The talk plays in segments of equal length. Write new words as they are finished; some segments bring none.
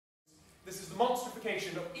This is the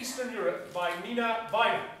Monstrification of Eastern Europe by Wieda.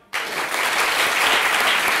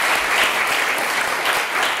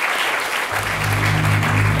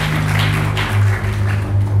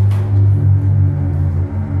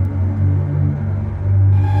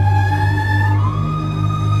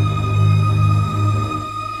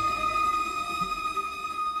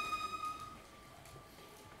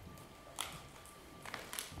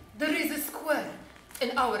 There is a square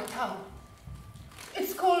in our town.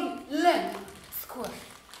 It's called Lenin Square.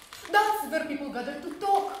 That's where people gather to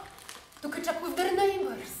talk, to catch up with their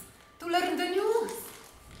neighbors, to learn the news.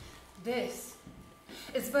 This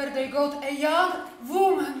is where they got a young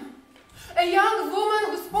woman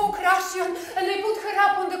who spoke Russian, and they put her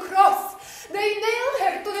up on the cross. They nailed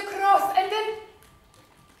her to the cross, and then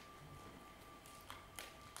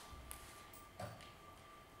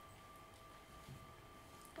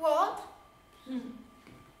what?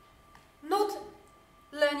 Not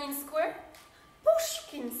Lenin Square?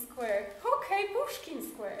 Pushkin Square. Okay, Pushkin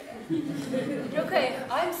Square. Okay,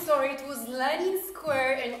 I'm sorry, it was Lenin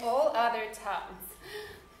Square in all other towns.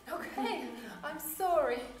 Okay, I'm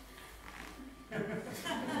sorry.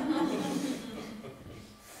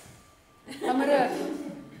 I'm ready.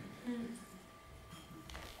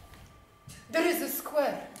 There is a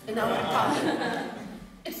square in our town.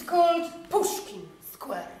 It's called Pushkin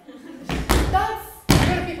Square. That's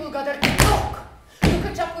where people gather to talk, to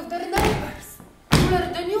catch up with their neighbors, to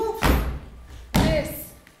learn the news.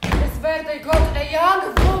 This is where they got a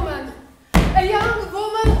young woman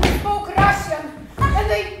who spoke Russian, and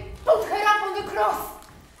they put her up on the cross.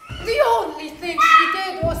 The only thing she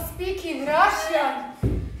did was speaking Russian.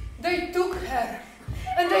 They took her,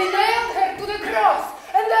 and they nailed her to the cross,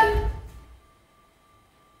 and then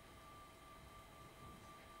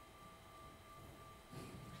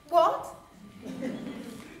what?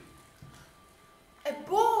 A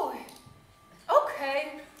boy.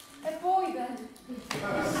 Okay, a boy then.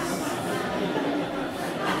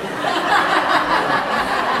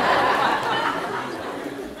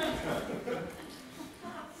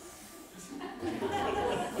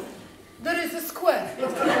 There is a square.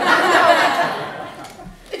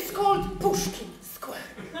 It's called Pushkin Square.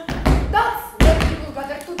 That's where people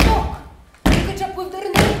gather to talk, to catch up with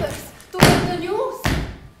their neighbors, to learn the news.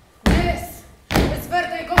 This is where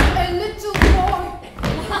they got a little boy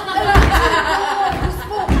who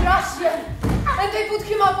spoke Russian, and they put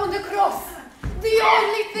him up on the cross. The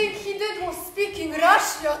only thing he did was speaking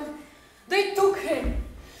Russian. They took him,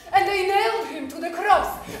 and they nailed him to the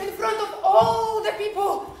cross in front of all the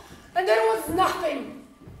people, and there was nothing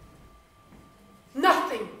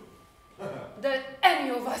that any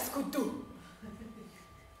of us could do.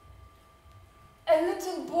 A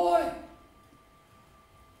little boy,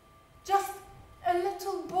 just a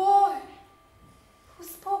little boy who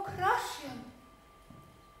spoke Russian.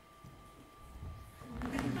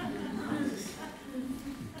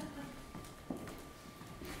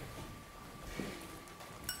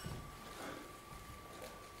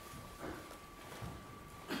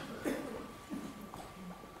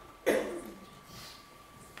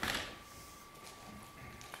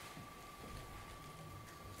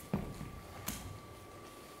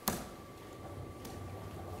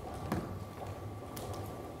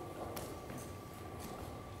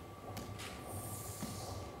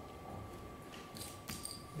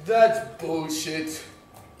 That's bullshit.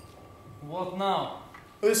 What now?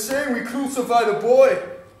 They're saying we crucified a boy.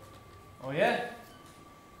 Oh yeah?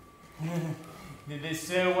 Did they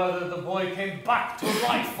say whether the boy came back to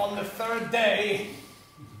life on the third day?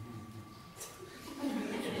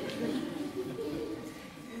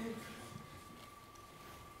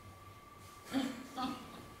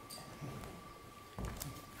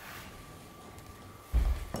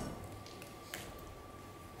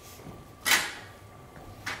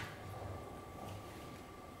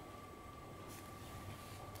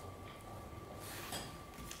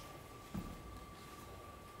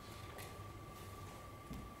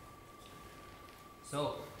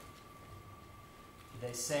 So, did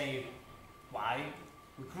they say why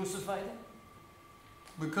we crucified him?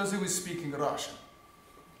 Because he was speaking Russian.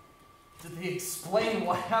 Did they explain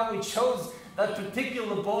how we chose that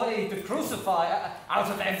particular boy to crucify out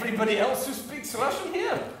of everybody else who speaks Russian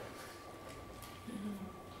here?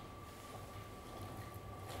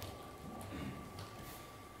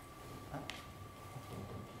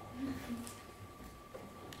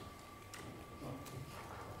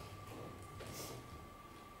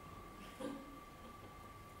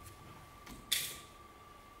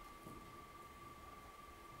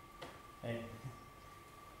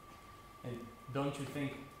 Hey, don't you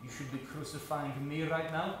think you should be crucifying me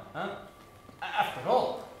right now? Huh? After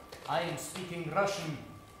all, I am speaking Russian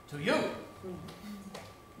to you.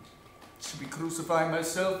 Should be crucifying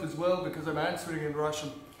myself as well because I'm answering in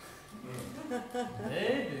Russian.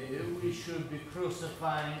 Maybe we should be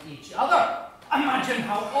crucifying each other. Imagine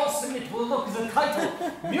how awesome it will look as a title.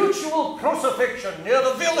 Mutual crucifixion near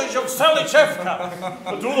the village of Salichevka.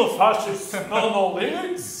 But do the fascists smell no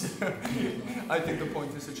limits? I think the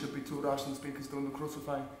point is it should be two Russian speakers doing the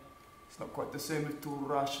crucifying. It's not quite the same if two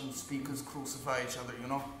Russian speakers crucify each other, you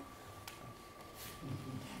know?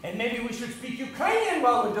 And maybe we should speak Ukrainian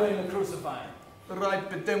while we're doing the crucifying. Right,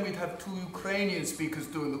 but then we'd have two Ukrainian speakers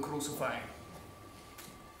doing the crucifying.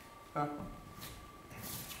 Huh?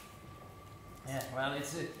 Yeah, well,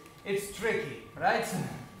 it's tricky, right?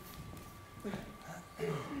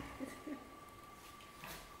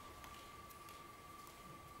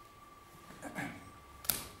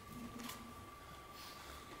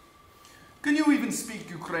 Can you even speak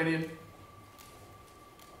Ukrainian?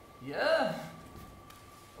 Yeah.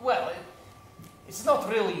 Well, it's not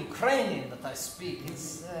really Ukrainian that I speak.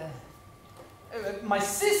 It's my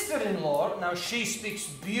sister-in-law. Now she speaks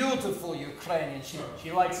beautiful Ukrainian. She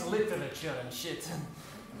likes literature and shit.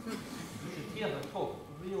 You should hear her talk.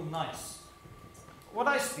 Real nice. What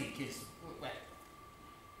I speak is, well,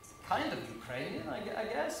 kind of Ukrainian, I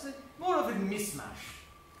guess. More of a mismatch.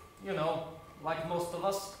 You know, like most of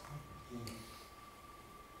us.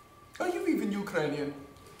 Are you even Ukrainian?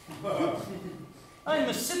 I'm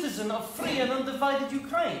a citizen of free and undivided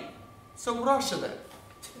Ukraine. So Russia then?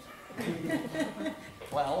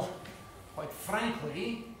 Well, quite frankly,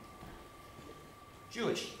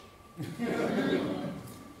 Jewish.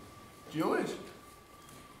 Jewish?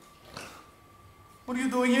 What are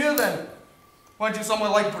you doing here then? Why aren't you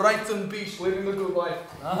somewhere like Brighton Beach living the good life?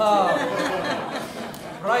 Ah,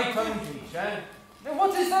 Brighton Beach, eh? Then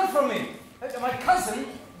what is that from me? My cousin,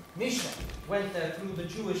 Misha, went there through the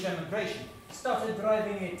Jewish emigration, started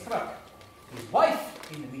driving a truck. His wife,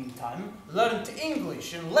 in the meantime, learned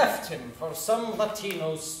English and left him for some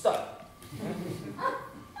Latino stud.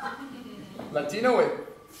 Latino way.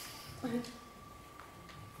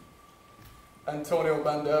 Antonio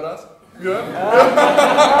Banderas. Yeah?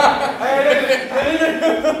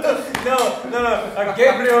 No.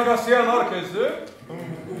 Gabriel Garcia Marquez, eh?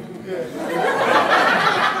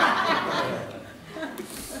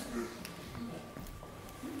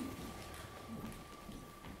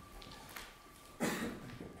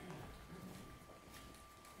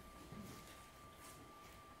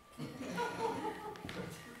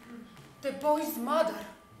 The boy's mother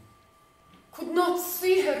could not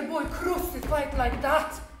see her boy crucified like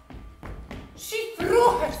that. She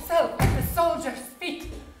threw herself at the soldiers'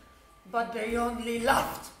 feet, but they only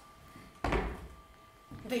laughed.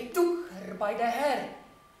 They took her by the hair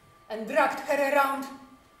and dragged her around.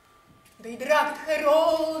 They dragged her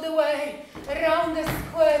all the way around the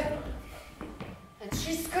square, and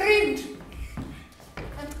she screamed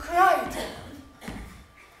and cried.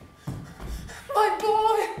 My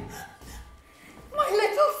boy! My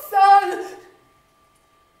little son!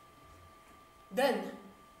 Then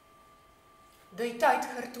they tied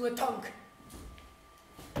her to a tongue.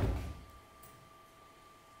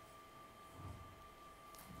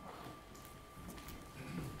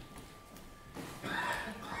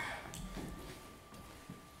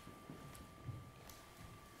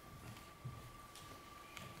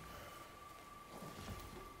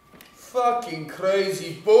 Fucking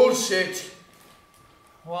crazy bullshit.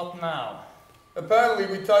 What now? Apparently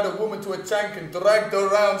we tied a woman to a tank and dragged her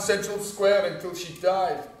around Central Square until she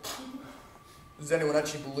died. Does anyone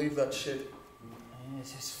actually believe that shit?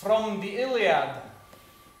 This is from the Iliad.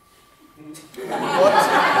 What?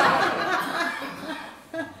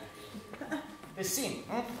 The scene.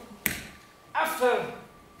 After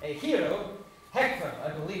a hero, Hector,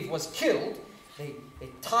 I believe, was killed, they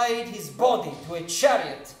tied his body to a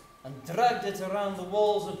chariot and dragged it around the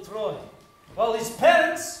walls of Troy, while his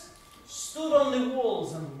parents stood on the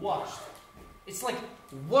walls and watched. It's like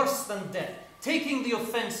worse than death, taking the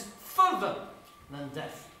offense further than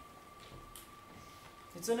death.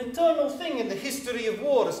 It's an eternal thing in the history of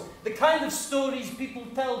wars, the kind of stories people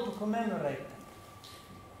tell to commemorate them.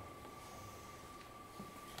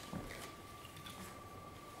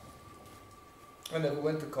 I never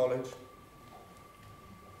went to college.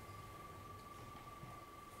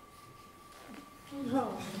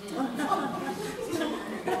 No.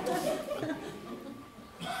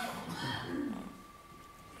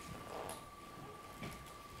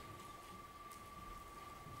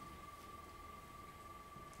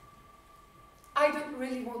 I don't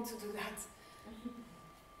really want to do that.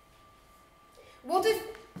 What if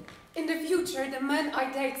in the future the man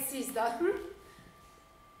I date sees that,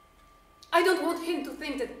 I don't want him to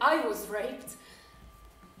think that I was raped.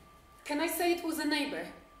 Can I say it was a neighbor?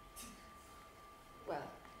 Well,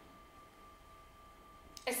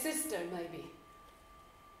 a sister, maybe.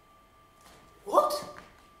 What?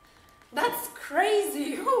 That's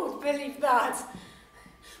crazy. Who would believe that?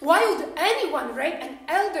 Why would anyone rape an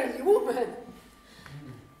elderly woman?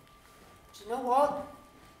 Do you know what?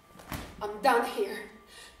 I'm done here.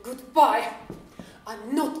 Goodbye.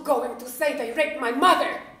 I'm not going to say they raped my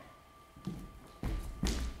mother.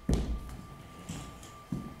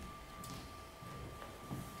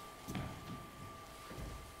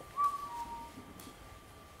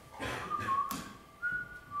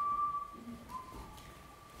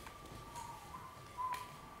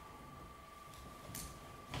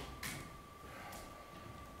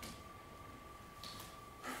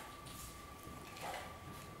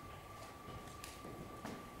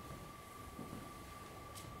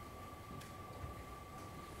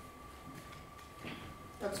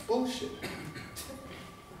 That's bullshit.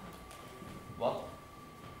 What?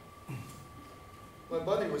 My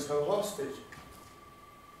buddy was held hostage.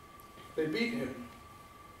 They beat him.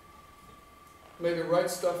 Made him write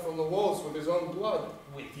stuff on the walls with his own blood.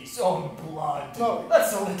 With his own blood? No.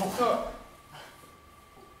 That's a little... No.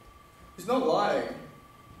 He's not lying.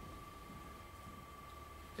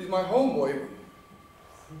 He's my homeboy.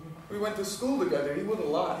 We went to school together. He wouldn't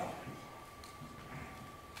lie.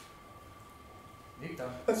 Victor.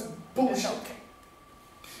 That's bullshit.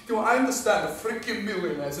 You know, I understand the freaking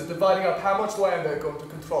millionaires are dividing up how much land they're going to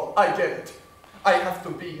control. I get it. I have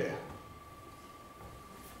to be here.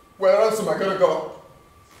 Where else am I gonna go?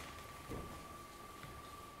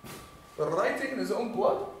 But writing in his own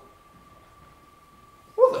blood?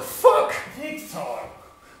 What the fuck? Victor!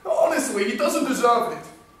 Honestly, he doesn't deserve it.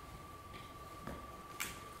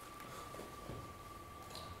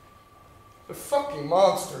 The fucking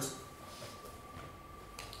monsters.